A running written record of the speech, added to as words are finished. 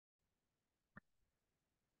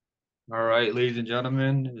All right, ladies and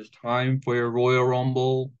gentlemen, it is time for your Royal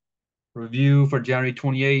Rumble review for January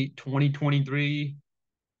 28, 2023.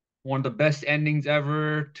 One of the best endings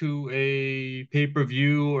ever to a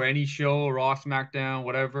pay-per-view or any show, Raw, SmackDown,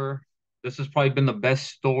 whatever. This has probably been the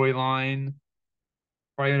best storyline,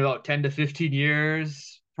 probably in about 10 to 15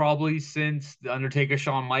 years, probably since the Undertaker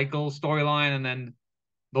Shawn Michaels storyline, and then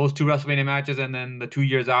those two WrestleMania matches, and then the 2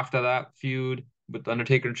 years after that feud with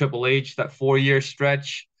Undertaker and Triple H, that 4 year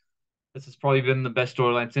stretch. This has probably been the best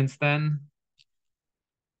storyline since then.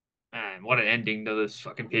 Man, what an ending to this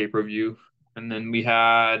fucking pay-per-view. And then we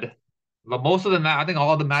had most of the I think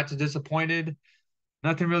all the matches disappointed.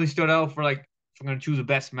 Nothing really stood out for like if I'm gonna choose a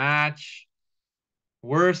best match.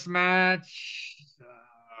 Worst match.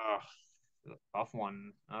 Tough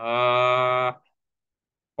one. Probably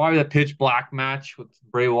the pitch black match with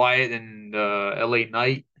Bray Wyatt and LA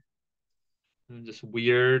Knight. Just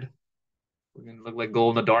weird. We're gonna look like glow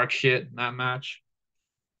in the dark shit in that match.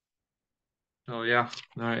 So yeah,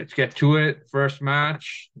 all right, let's get to it. First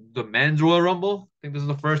match, the men's Royal Rumble. I think this is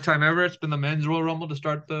the first time ever it's been the men's Royal Rumble to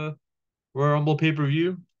start the Royal Rumble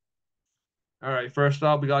pay-per-view. All right, first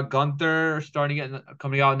up, we got Gunther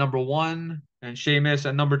coming out at number one, and Sheamus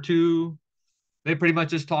at number two. They pretty much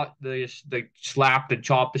just they slapped and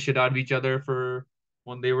chopped the shit out of each other for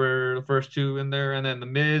when they were the first two in there, and then the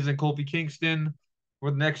Miz and Kofi Kingston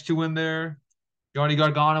were the next two in there. Johnny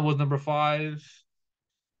Gargano was number five.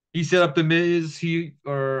 He set up the Miz. He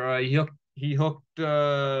hooked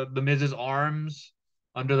the Miz's arms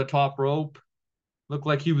under the top rope. Looked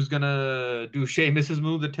like he was gonna do Sheamus's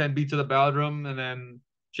move, the 10 beats of the Bowdrum, and then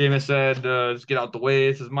Sheamus said, "Just get out the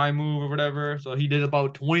way. This is my move or whatever." So he did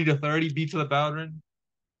about 20 to 30 beats of the Bowdrum,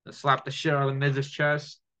 slapped the shit out of the Miz's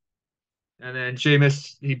chest, and then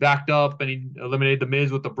Sheamus he backed up and he eliminated the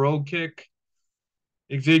Miz with the Brogue Kick.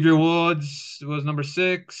 Xavier Woods was number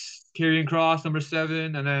six, Karrion Kross number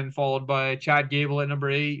seven, and then followed by Chad Gable at number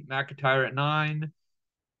eight, McIntyre at nine.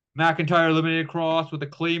 McIntyre eliminated Kross with a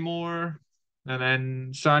Claymore, and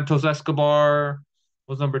then Santos Escobar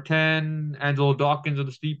was number 10, Angelo Dawkins of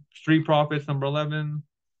the Street Profits number 11.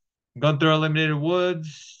 Gunther eliminated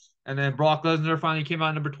Woods, and then Brock Lesnar finally came out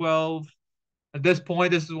at number 12. At this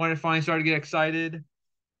point, this is when it finally started to get excited.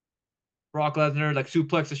 Brock Lesnar like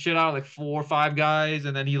suplexed the shit out of like four or five guys,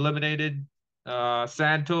 and then he eliminated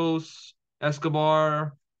Santos,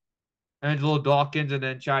 Escobar, Angelo Dawkins, and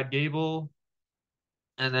then Chad Gable.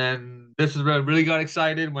 And then this is where I really got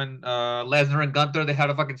excited when Lesnar and Gunther they had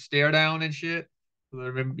a fucking stare down and shit.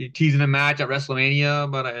 They've been teasing a match at WrestleMania,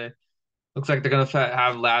 but looks like they're gonna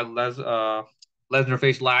have Lesnar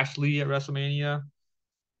face Lashley at WrestleMania.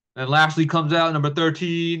 And Lashley comes out number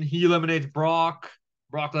 13. He eliminates Brock.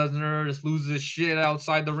 Brock Lesnar just loses his shit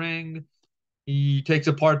outside the ring. He takes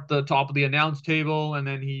apart the top of the announce table and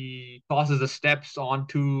then he tosses the steps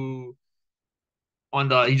he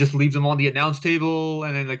just leaves them on the announce table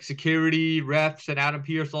and then like security, refs, and Adam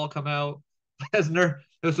Pearce all come out. Lesnar,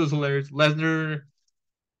 this was hilarious. Lesnar,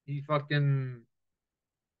 he fucking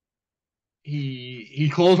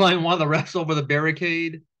he clotheslined one of the refs over the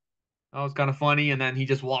barricade. That was kind of funny, and then he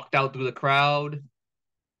just walked out through the crowd.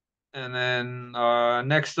 And then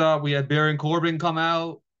next up, we had Baron Corbin come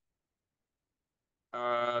out.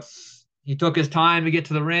 He took his time to get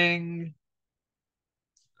to the ring.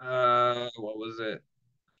 What was it?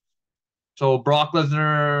 So Brock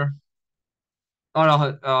Lesnar.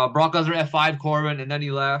 Oh no, Brock Lesnar F5 Corbin, and then he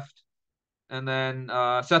left. And then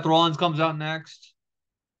Seth Rollins comes out next.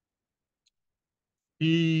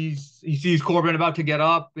 He sees Corbin about to get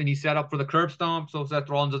up, and he's set up for the curb stomp. So Seth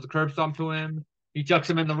Rollins does the curb stomp to him. He chucks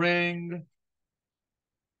him in the ring,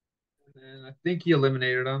 and I think he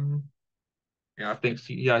eliminated him. Yeah,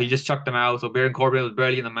 yeah, he just chucked him out. So Baron Corbin was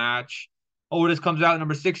barely in the match. Otis comes out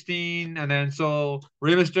number 16, and then so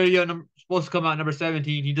Rey Mysterio supposed to come out number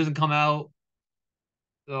 17. He doesn't come out.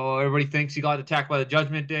 So everybody thinks he got attacked by the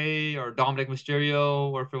Judgment Day or Dominic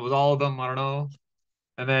Mysterio, or if it was all of them, I don't know.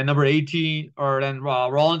 And then number 18, or then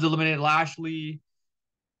Rollins eliminated Lashley.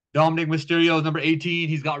 Dominic Mysterio is number 18.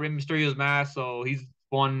 He's got Rey Mysterio's mask, so he's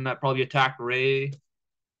one that probably attacked Rey.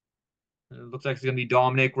 It looks like it's gonna be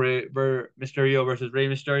Mysterio versus Rey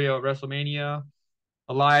Mysterio at WrestleMania.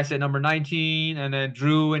 Elias at number 19, and then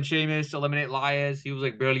Drew and Sheamus eliminate Elias. He was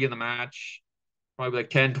like barely in the match, probably like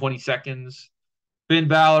 10, 20 seconds. Finn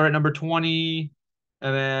Balor at number 20,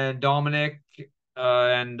 and then Dominic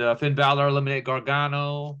and Finn Balor eliminate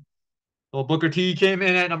Gargano. Well, Booker T came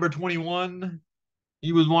in at number 21.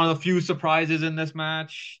 He was one of the few surprises in this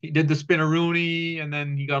match. He did the spinneroonie, and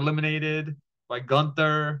then he got eliminated by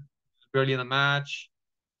Gunther, barely in the match.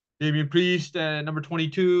 Damian Priest at number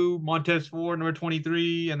 22, Montez Ford number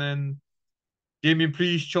 23, and then Damian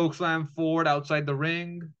Priest chokeslam Ford outside the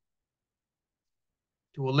ring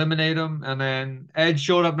to eliminate him. And then Edge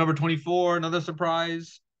showed up number 24, another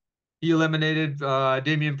surprise. He eliminated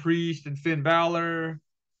Damian Priest and Finn Balor.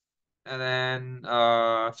 And then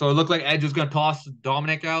so it looked like Edge was gonna toss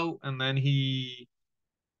Dominic out, and then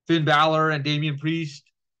Finn Balor and Damian Priest,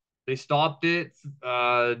 they stopped it.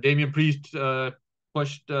 Damian Priest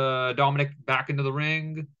pushed Dominic back into the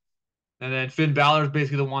ring. And then Finn Balor is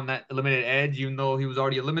basically the one that eliminated Edge, even though he was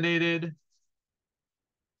already eliminated.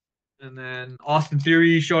 And then Austin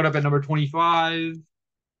Theory showed up at number 25.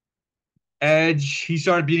 Edge, he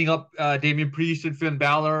started beating up Damian Priest and Finn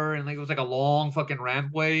Balor, and like it was like a long fucking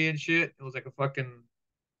rampway and shit. It was like a fucking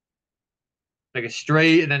like a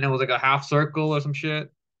straight, and then it was like a half circle or some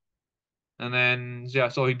shit. And then yeah,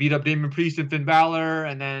 so he beat up Damian Priest and Finn Balor,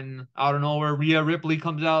 and then out of nowhere, Rhea Ripley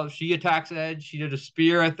comes out. She attacks Edge. She did a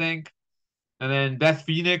spear, I think. And then Beth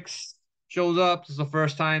Phoenix shows up. This is the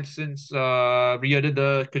first time since Rhea did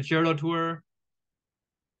the Concerto tour.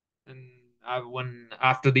 And when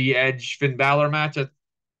after the Edge Finn Balor match at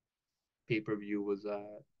pay-per-view was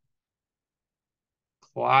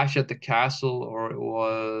Clash at the Castle, or it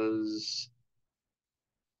was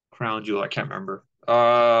Crown Jewel. I can't remember.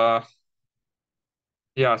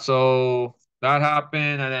 Yeah, so that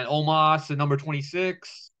happened, and then Omos at number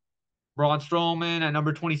 26, Braun Strowman at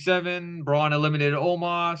number 27. Braun eliminated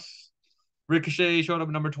Omos. Ricochet showed up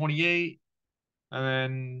at number 28.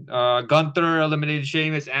 And then Gunther eliminated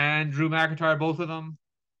Sheamus and Drew McIntyre, both of them.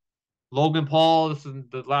 Logan Paul, this is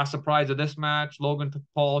the last surprise of this match. Logan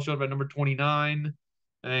Paul showed up at number 29.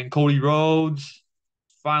 And then Cody Rhodes,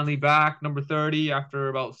 finally back, number 30, after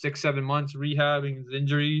about 6, 7 months rehabbing his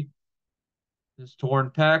injury, his torn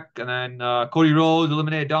pec. And then Cody Rhodes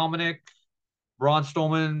eliminated Dominic. Braun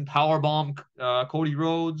Strowman powerbomb Cody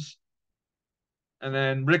Rhodes. And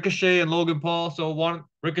then Ricochet and Logan Paul. So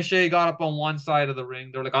Ricochet got up on one side of the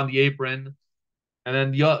ring. They're like on the apron. And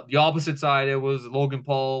then the opposite side, it was Logan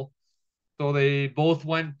Paul. So they both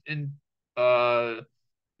went in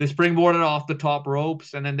they springboarded off the top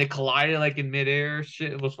ropes, and then they collided like in midair.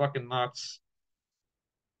 Shit, it was fucking nuts.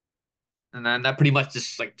 And then that pretty much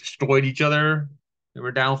just like destroyed each other. They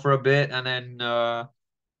were down for a bit, and then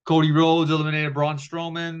Cody Rhodes eliminated Braun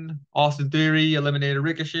Strowman. Austin Theory eliminated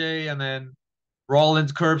Ricochet, and then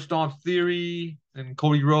Rollins curb stomped Theory, and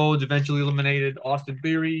Cody Rhodes eventually eliminated Austin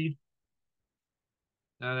Theory.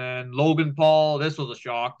 And then Logan Paul, this was a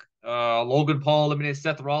shock. Logan Paul eliminated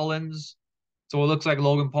Seth Rollins. So it looks like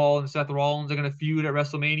Logan Paul and Seth Rollins are going to feud at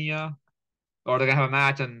WrestleMania, or they're going to have a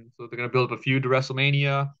match, and so they're going to build up a feud to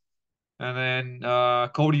WrestleMania. And then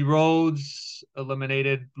Cody Rhodes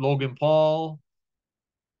eliminated Logan Paul.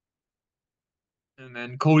 And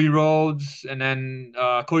then Cody Rhodes, and then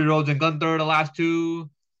Cody Rhodes and Gunther, the last two,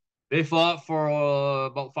 they fought for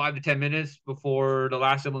about 5 to 10 minutes before the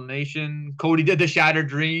last elimination. Cody did the Shattered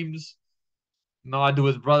Dreams, nod to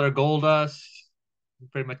his brother Goldust.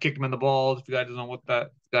 Pretty much kicked him in the balls. If you guys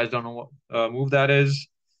don't know what move that is.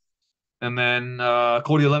 And then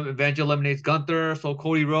Cody eventually eliminates Gunther. So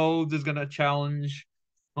Cody Rhodes is gonna challenge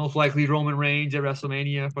most likely Roman Reigns at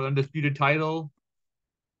WrestleMania for the undisputed title.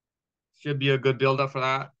 Should be a good build up for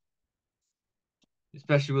that,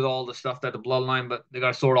 especially with all the stuff that the bloodline. But they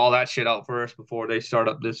gotta sort all that shit out first before they start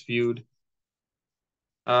up this feud.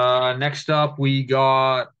 Next up we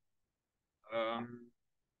got um,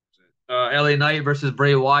 LA Knight versus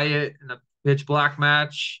Bray Wyatt in a pitch black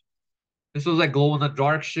match. This was like glow in the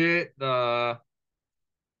dark shit. The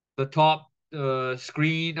top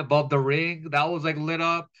screen above the ring that was like lit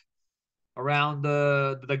up around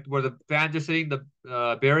the like where the fans are sitting, the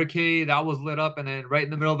barricade that was lit up, and then right in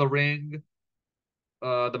the middle of the ring,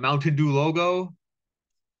 the Mountain Dew logo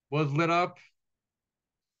was lit up.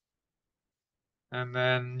 And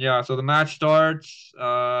then yeah, so the match starts.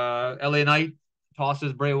 LA Knight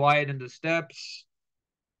tosses Bray Wyatt into the steps,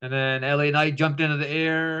 and then LA Knight jumped into the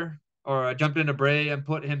air or jumped into Bray and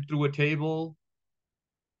put him through a table,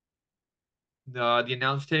 the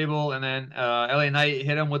announce table, and then LA Knight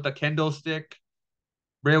hit him with a kendo stick.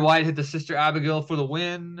 Bray Wyatt hit the Sister Abigail for the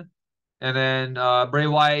win, and then Bray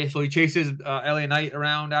Wyatt, so he chases LA Knight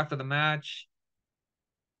around after the match.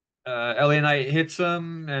 LA Knight hits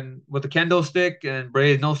him and with the kendo stick, and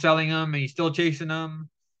Bray is no selling him, and he's still chasing him.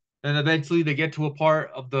 And eventually, they get to a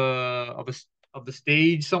part of the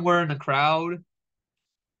stage somewhere in the crowd,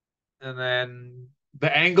 and then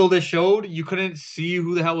the angle they showed, you couldn't see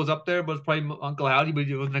who the hell was up there, but it's probably Uncle Howdy, but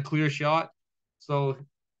it wasn't a clear shot. So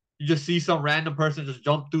you just see some random person just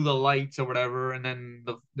jump through the lights or whatever, and then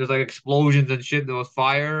there's like explosions and shit. There was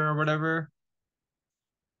fire or whatever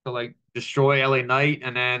to like destroy LA Knight,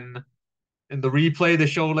 and then in the replay they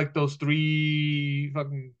showed like those three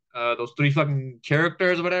fucking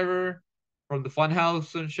characters or whatever from the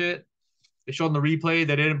Funhouse and shit. They showed in the replay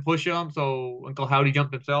they didn't push him, so Uncle Howdy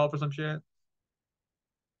jumped himself or some shit.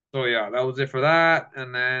 So yeah, that was it for that.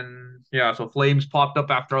 And then yeah, so flames popped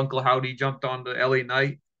up after Uncle Howdy jumped on the LA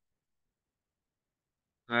Knight.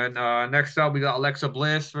 And next up we got Alexa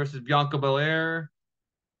Bliss versus Bianca Belair.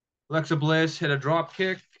 Alexa Bliss hit a drop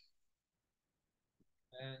kick,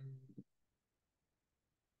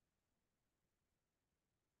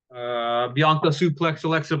 and Bianca suplexed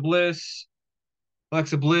Alexa Bliss.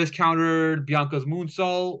 Alexa Bliss countered Bianca's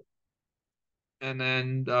moonsault, and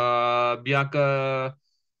then Bianca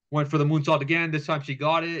went for the moonsault again. This time she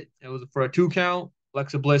got it. It was for a 2 count.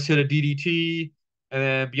 Alexa Bliss hit a DDT, and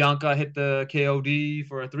then Bianca hit the KOD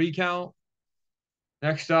for a 3 count.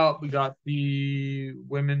 Next up, we got the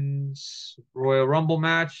women's Royal Rumble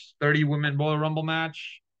match, 30 women Royal Rumble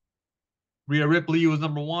match. Rhea Ripley was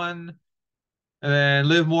number one, and then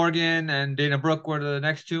Liv Morgan and Dana Brooke were the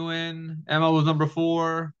next two in. Emma was number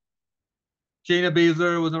four. Shayna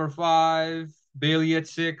Baszler was number five. Bailey at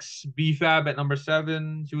six. B-Fab at number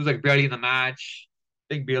seven. She was like barely in the match.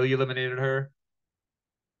 I think Bailey eliminated her.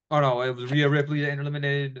 Oh no, it was Rhea Ripley that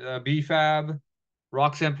eliminated B-Fab.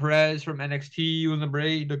 Roxanne Perez from NXT was number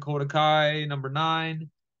eight. Dakota Kai, number nine.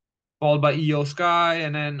 Followed by Io Sky.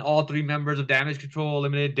 And then all three members of Damage Control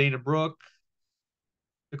eliminated Dana Brooke.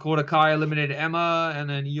 Dakota Kai eliminated Emma. And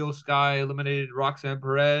then Io Sky eliminated Roxanne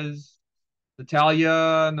Perez.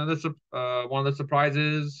 Natalia, one of the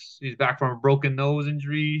surprises. He's back from a broken nose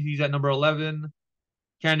injury. He's at number 11.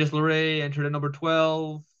 Candice LeRae entered at number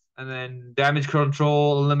 12. And then Damage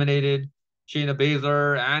Control eliminated Shayna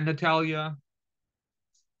Baszler and Natalia.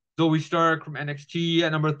 Zoe Stark from NXT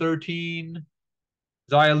at number 13.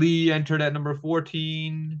 Xia Li entered at number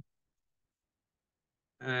 14.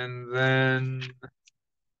 And then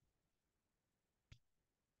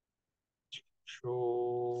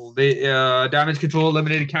Damage Control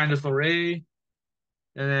eliminated Candice LeRae.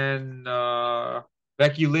 And then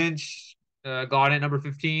Becky Lynch got in number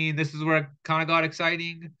 15. This is where it kind of got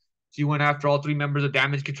exciting. She went after all three members of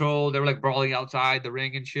Damage Control. They were like brawling outside the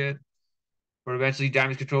ring and shit. But eventually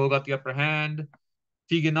Damage Control got the upper hand.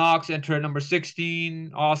 Tegan Knox entered at number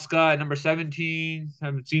 16. Asuka at number 17.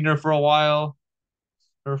 Haven't seen her for a while.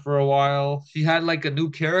 She had like a new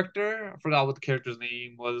character. I forgot what the character's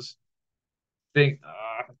name was. I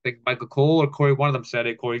think Michael Cole or Corey. One of them said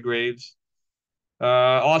it. Corey Graves.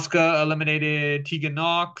 Asuka eliminated Tegan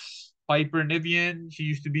Knox, Piper Nivian. She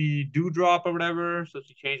used to be Dewdrop or whatever, so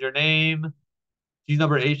she changed her name. She's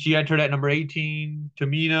number 8. She entered at number 18.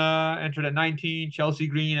 Tamina entered at 19. Chelsea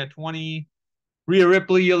Green at 20. Rhea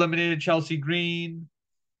Ripley eliminated Chelsea Green.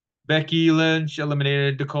 Becky Lynch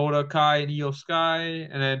eliminated Dakota Kai and Io Sky.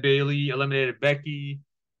 And then Bailey eliminated Becky.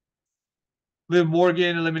 Liv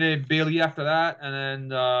Morgan eliminated Bailey after that, and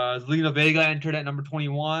then Zelina Vega entered at number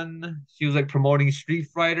 21. She was like promoting Street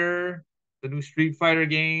Fighter, the new Street Fighter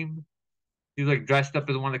game. She was like dressed up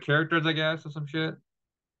as one of the characters, I guess, or some shit.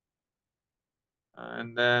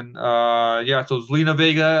 And then yeah, so Zelina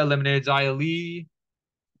Vega eliminated Xia Li.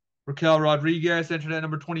 Raquel Rodriguez entered at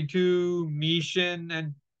number 22. Mishin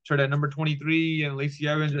entered at number 23, and Lacey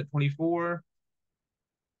Evans at 24.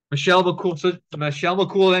 Michelle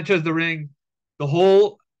McCool enters the ring. The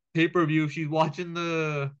whole pay-per-view, she's watching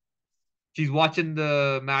the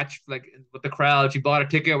match like with the crowd. She bought a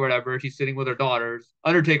ticket or whatever. She's sitting with her daughters.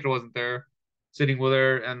 Undertaker wasn't there, sitting with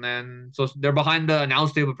her, and then so they're behind the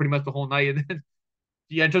announce table pretty much the whole night. And then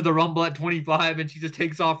she enters the Rumble at 25, and she just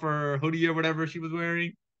takes off her hoodie or whatever she was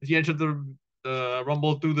wearing. She entered the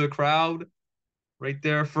Rumble through the crowd, right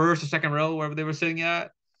there, first or second row, wherever they were sitting at,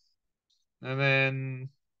 and then.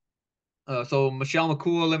 So Michelle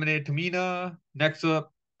McCool eliminated Tamina. Next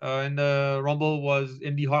up in the Rumble was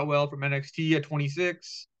Indy Hartwell from NXT at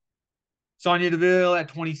 26. Sonya Deville at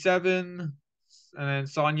 27. And then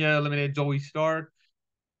Sonya eliminated Zoe Stark.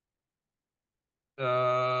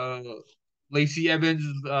 Uh, Lacey Evans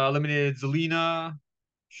eliminated Zelina.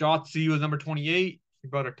 Shotzi was number 28. She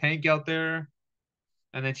brought her tank out there.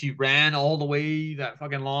 And then she ran all the way that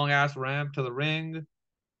fucking long ass ramp to the ring.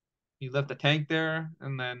 He left the tank there,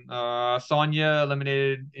 and then Sonya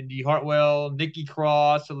eliminated Indy Hartwell. Nikki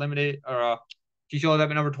Cross eliminated, or she showed up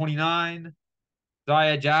at number 29.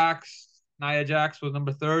 Nia Jax was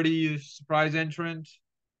number 30, surprise entrant.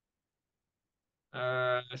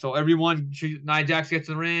 So Nia Jax gets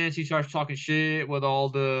in the ring. She starts talking shit with all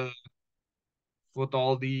the with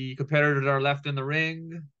all the competitors that are left in the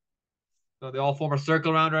ring. So they all form a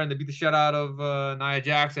circle around her and they beat the shit out of Nia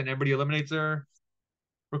Jax and everybody eliminates her.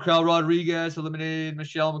 Raquel Rodriguez eliminated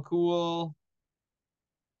Michelle McCool.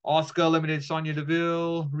 Asuka eliminated Sonya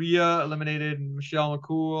Deville. Rhea eliminated Michelle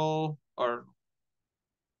McCool. Or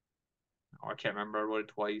oh, I can't remember. I wrote it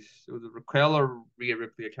twice. It was Raquel or Rhea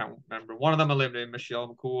Ripley. I can't remember. One of them eliminated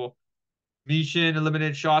Michelle McCool. Mishin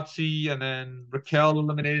eliminated Shotzi, and then Raquel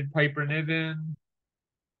eliminated Piper Niven.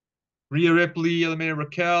 Rhea Ripley eliminated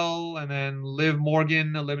Raquel, and then Liv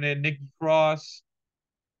Morgan eliminated Nikki Cross.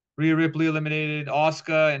 Rhea Ripley eliminated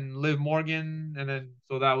Asuka and Liv Morgan, and then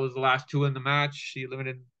so that was the last two in the match. She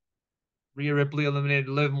eliminated Rhea Ripley eliminated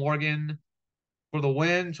Liv Morgan for the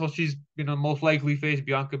win, so she's gonna most likely face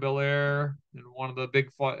Bianca Belair in one of the big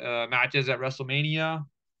matches at WrestleMania.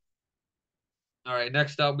 All right,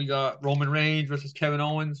 next up we got Roman Reigns versus Kevin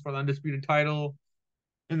Owens for the undisputed title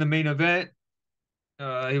in the main event.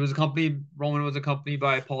 Roman was accompanied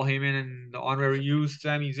by Paul Heyman and the honorary youth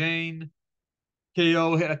Sami Zayn.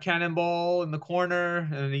 KO hit a cannonball in the corner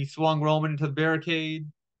and then he swung Roman into the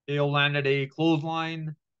barricade. KO landed a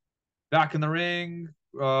clothesline back in the ring.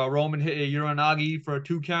 Roman hit a Uranagi for a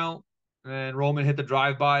 2 count, and Roman hit the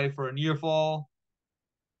drive-by for a near fall.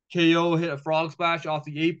 KO hit a frog splash off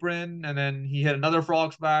the apron, and then he hit another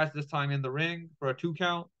frog splash, this time in the ring for a 2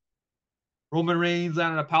 count. Roman Reigns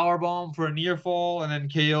landed a power bomb for a near fall, and then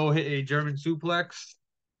KO hit a German suplex.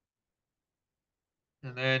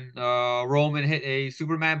 And then Roman hit a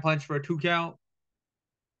Superman punch for a 2 count.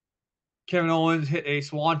 Kevin Owens hit a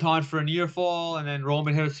swanton for a near fall, and then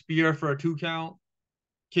Roman hit a spear for a 2 count.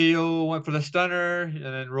 KO went for the stunner, and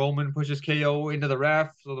then Roman pushes KO into the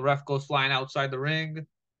ref, so the ref goes flying outside the ring.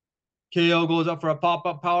 KO goes up for a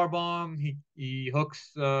pop-up power bomb. He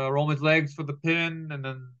hooks Roman's legs for the pin, and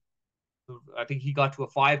then I think he got to a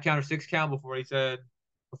 5 count or 6 count before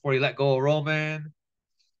he let go of Roman,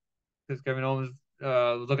 because Kevin Owens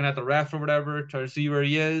was looking at the ref or whatever, trying to see where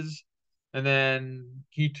he is. And then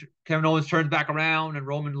Kevin Owens turns back around and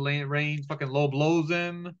Roman Reigns fucking low blows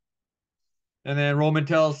him. And then Roman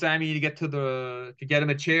tells Sami to get him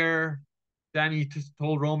a chair. Sami just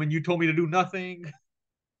told Roman, "You told me to do nothing."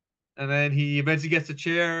 And then he eventually gets a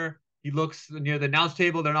chair. He looks near the announce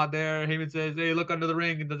table. They're not there. Heyman says, "Hey, look under the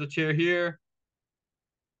ring, and there's a chair here."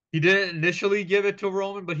 He didn't initially give it to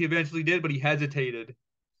Roman, but he eventually did, but he hesitated.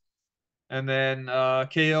 And then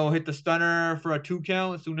KO hit the stunner for a 2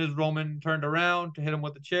 count as soon as Roman turned around to hit him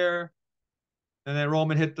with the chair. And then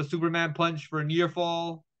Roman hit the Superman punch for a near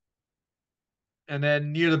fall. And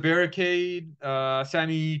then near the barricade,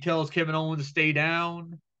 Sami tells Kevin Owens to stay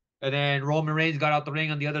down. And then Roman Reigns got out the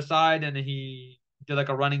ring on the other side, and then he did like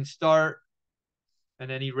a running start. And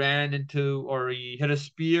then he hit a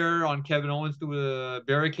spear on Kevin Owens through a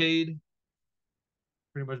barricade.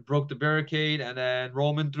 Pretty much broke the barricade, and then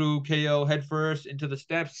Roman threw KO headfirst into the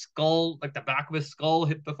steps. Skull, like the back of his skull,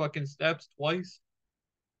 hit the fucking steps twice.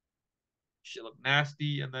 Shit looked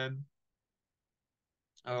nasty, and then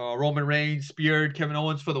Roman Reigns speared Kevin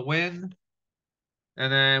Owens for the win.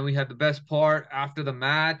 And then we had the best part after the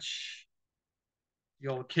match.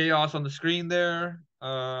 Chaos on the screen there.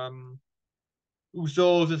 Usos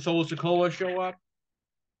and Solo Sikoa show up.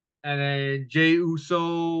 And then Jey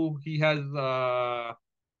Uso, he has the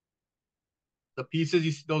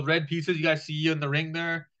pieces, those red pieces you guys see in the ring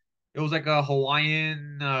there. It was like a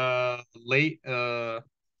Hawaiian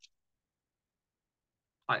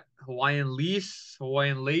Hawaiian lace,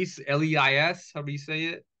 LEIS, however you say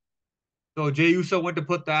it. So Jey Uso went to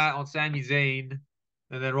put that on Sami Zayn,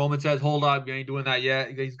 and then Roman says, "Hold up, you ain't doing that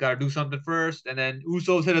yet. He's got to do something first." And then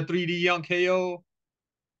Usos hit a 3D on KO.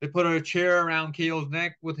 They put a chair around KO's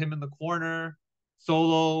neck with him in the corner.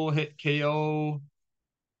 Solo hit KO.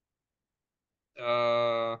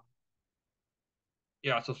 Uh,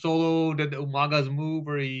 yeah, so Solo did the Umaga's move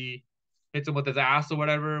where he hits him with his ass or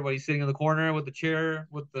whatever while he's sitting in the corner with the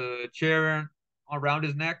chair around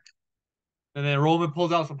his neck. And then Roman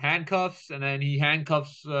pulls out some handcuffs, and then he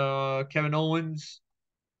handcuffs Kevin Owens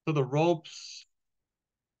to the ropes.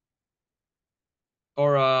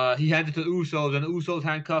 Or he hands it to the Usos, and the Usos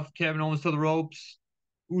handcuff Kevin Owens to the ropes.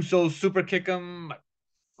 Usos super kick him, like,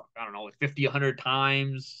 I don't know, like 50, 100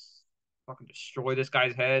 times. Fucking destroy this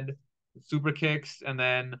guy's head. Super kicks, and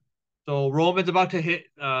then so Roman's about to hit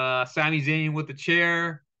Sami Zayn with the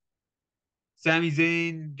chair. Sami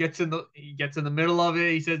Zayn gets in the middle of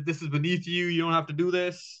it. He says, "This is beneath you. You don't have to do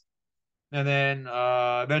this." And then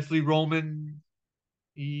eventually Roman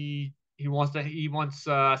he wants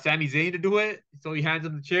Sami Zayn to do it. So he hands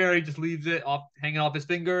him the chair. He just leaves it off hanging off his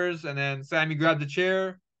fingers. And then Sami grabs the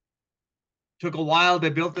chair. Took a while. They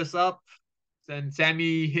built this up. Then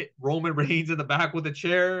Sammy hit Roman Reigns in the back with a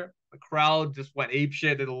chair. The crowd just went ape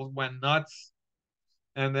shit. It went nuts.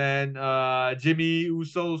 And then Jimmy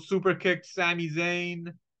Uso super kicked Sami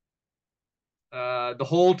Zayn. The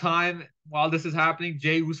whole time while this is happening,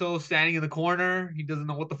 Jay Uso standing in the corner. He doesn't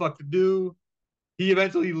know what the fuck to do. He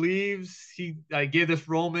eventually leaves. He gave this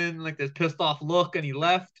Roman like this pissed off look, and he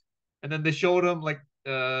left. And then they showed him like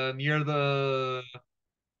near the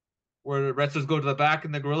where the wrestlers go to the back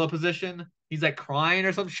in the gorilla position. He's like crying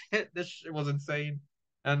or some shit. This shit was insane.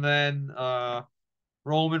 And then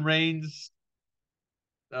Roman Reigns,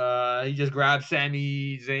 he just grabbed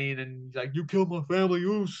Sami Zayn and he's like, "You killed my family,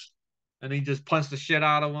 Oos," and he just punched the shit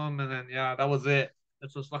out of him. And then yeah, that was it.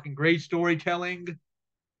 This was fucking great storytelling.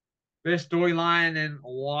 Best storyline in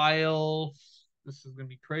a while. This is gonna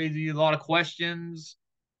be crazy. A lot of questions.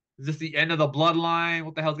 Is this the end of the bloodline?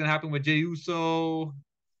 What the hell's gonna happen with Jey Uso?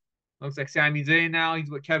 Looks like Sami Zayn now. He's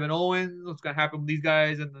with Kevin Owens. What's gonna happen with these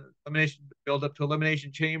guys in the elimination build up to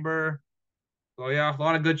Elimination Chamber? So yeah, a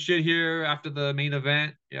lot of good shit here after the main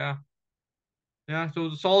event. Yeah. Yeah, so it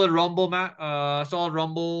was a solid Rumble solid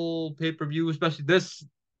Rumble pay-per-view, especially this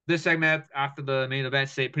segment after the main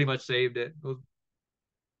event pretty much saved it. It was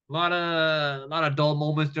a lot of dull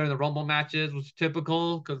moments during the Rumble matches, was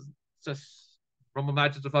typical because it's just Rumble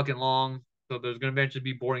matches are fucking long. So there's gonna eventually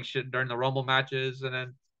be boring shit during the Rumble matches, and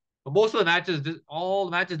then but most of the matches, all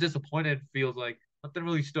the matches disappointed. Feels like nothing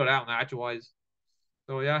really stood out match wise.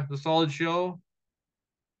 So yeah, the solid show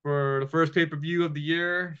for the first pay per view of the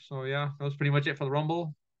year. So yeah, that was pretty much it for the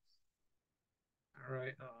Rumble. All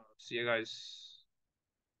right, see you guys.